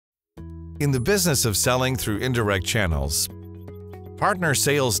In the business of selling through indirect channels, partner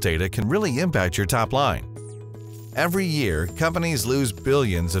sales data can really impact your top line. Every year, companies lose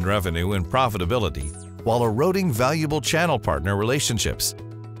billions in revenue and profitability while eroding valuable channel partner relationships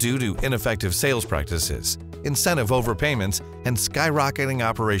due to ineffective sales practices, incentive overpayments, and skyrocketing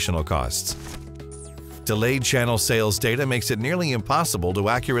operational costs. Delayed channel sales data makes it nearly impossible to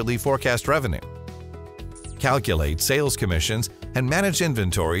accurately forecast revenue, calculate sales commissions, and manage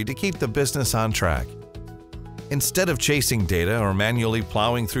inventory to keep the business on track. Instead of chasing data or manually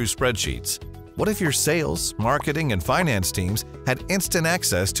plowing through spreadsheets, what if your sales, marketing, and finance teams had instant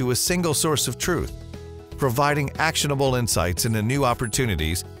access to a single source of truth, providing actionable insights into new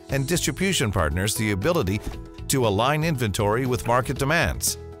opportunities and distribution partners the ability to align inventory with market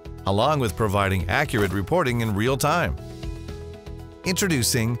demands, along with providing accurate reporting in real time?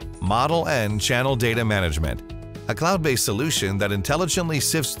 Introducing Model N Channel Data Management, a cloud-based solution that intelligently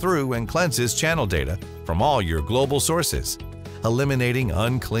sifts through and cleanses channel data from all your global sources, eliminating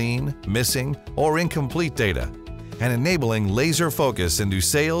unclean, missing, or incomplete data, and enabling laser focus into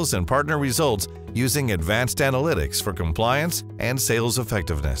sales and partner results using advanced analytics for compliance and sales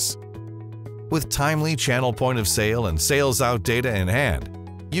effectiveness. With timely channel point of sale and sales out data in hand,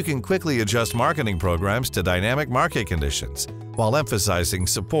 you can quickly adjust marketing programs to dynamic market conditions while emphasizing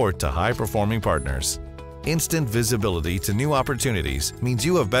support to high-performing partners. Instant visibility to new opportunities means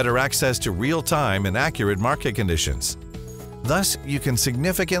you have better access to real-time and accurate market conditions. Thus, you can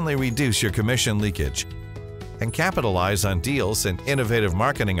significantly reduce your commission leakage and capitalize on deals and innovative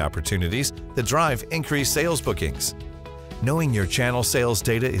marketing opportunities that drive increased sales bookings. Knowing your channel sales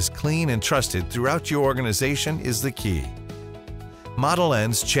data is clean and trusted throughout your organization is the key. Model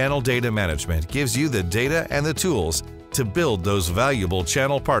N's Channel Data Management gives you the data and the tools to build those valuable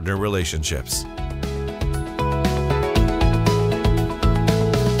channel partner relationships.